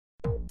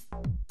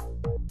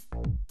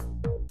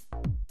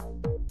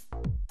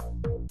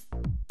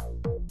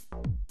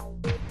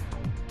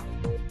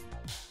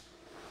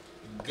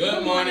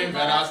Good morning,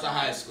 Valdosta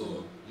High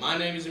School. My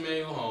name is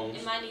Emmanuel Holmes.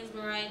 And my name is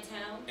Mariah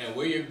Town. And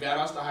we're your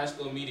Valdosta High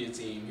School media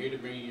team, here to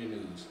bring you your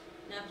news.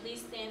 Now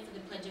please stand for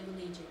the Pledge of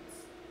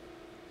Allegiance.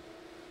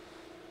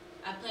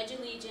 I pledge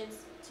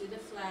allegiance to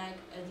the flag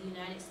of the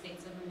United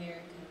States of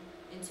America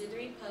and to the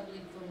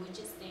republic for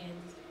which it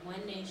stands,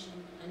 one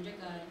nation, under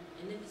God,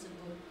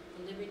 indivisible,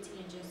 for liberty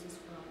and justice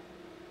for all.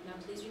 Now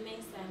please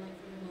remain silent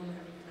for a moment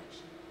of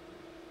reflection.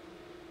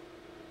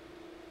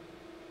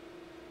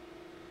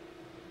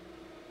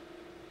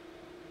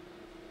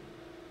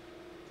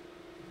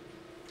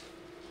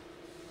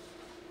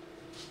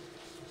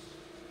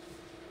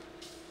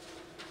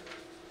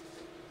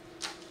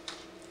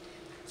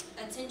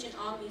 Attention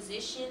all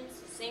musicians,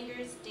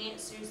 singers,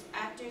 dancers,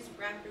 actors,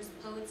 rappers,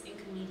 poets, and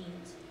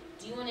comedians.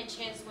 Do you want a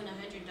chance to win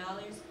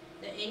 $100?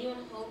 The annual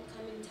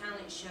Homecoming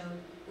Talent Show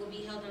will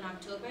be held on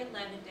October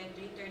 11th at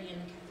 3:30 in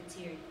the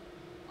cafeteria.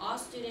 All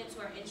students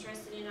who are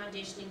interested in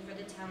auditioning for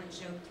the talent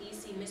show, please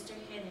see Mr.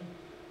 Hedden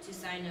to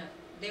sign up.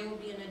 There will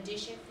be an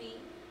audition fee.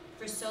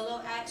 For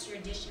solo acts, your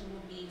audition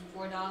will be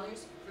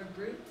 $4. For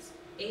groups,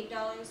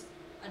 $8.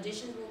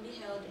 Auditions will be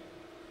held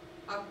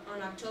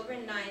on October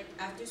 9th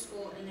after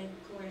school in the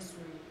chorus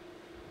room.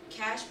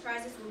 Cash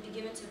prizes will be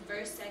given to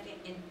first, second,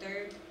 and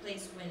third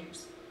place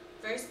winners.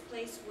 First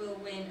place will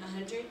win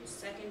 $100,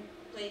 second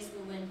place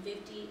will win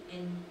 $50,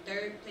 and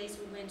third place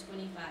will win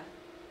 $25.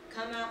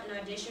 Come out and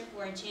audition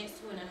for a chance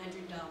to win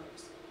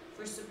 $100.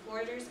 For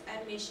supporters,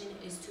 admission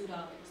is $2.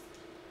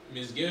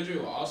 Ms. Gildry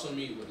will also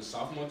meet with the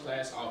sophomore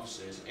class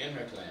officers in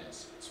her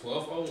class,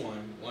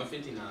 1201,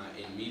 159,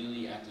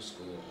 immediately after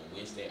school on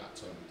Wednesday,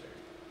 October 3rd.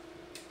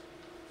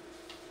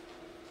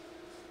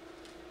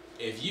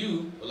 If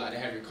you would like to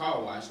have your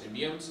car washed and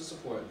be able to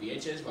support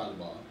VHS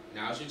Volleyball,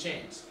 now's your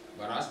chance.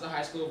 Valdosta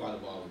High School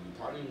Volleyball will be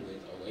partnering with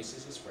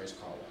Oasis Express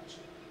Car Wash.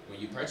 When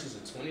you purchase a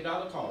 $20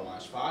 car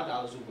wash,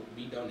 $5 will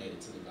be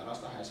donated to the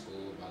Valdosta High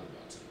School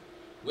Volleyball team.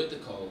 With the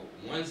code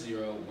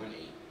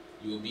 1018,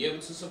 you will be able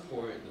to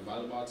support the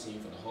volleyball team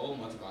for the whole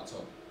month of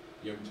October.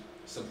 Your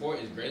support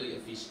is greatly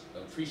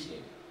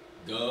appreciated.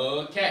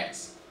 Go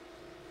Cats!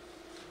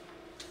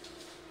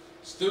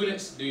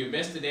 Students, do your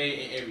best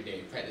today and every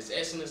day. Practice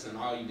excellence in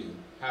all you do.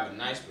 Have a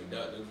nice,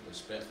 productive,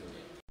 respectful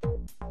day.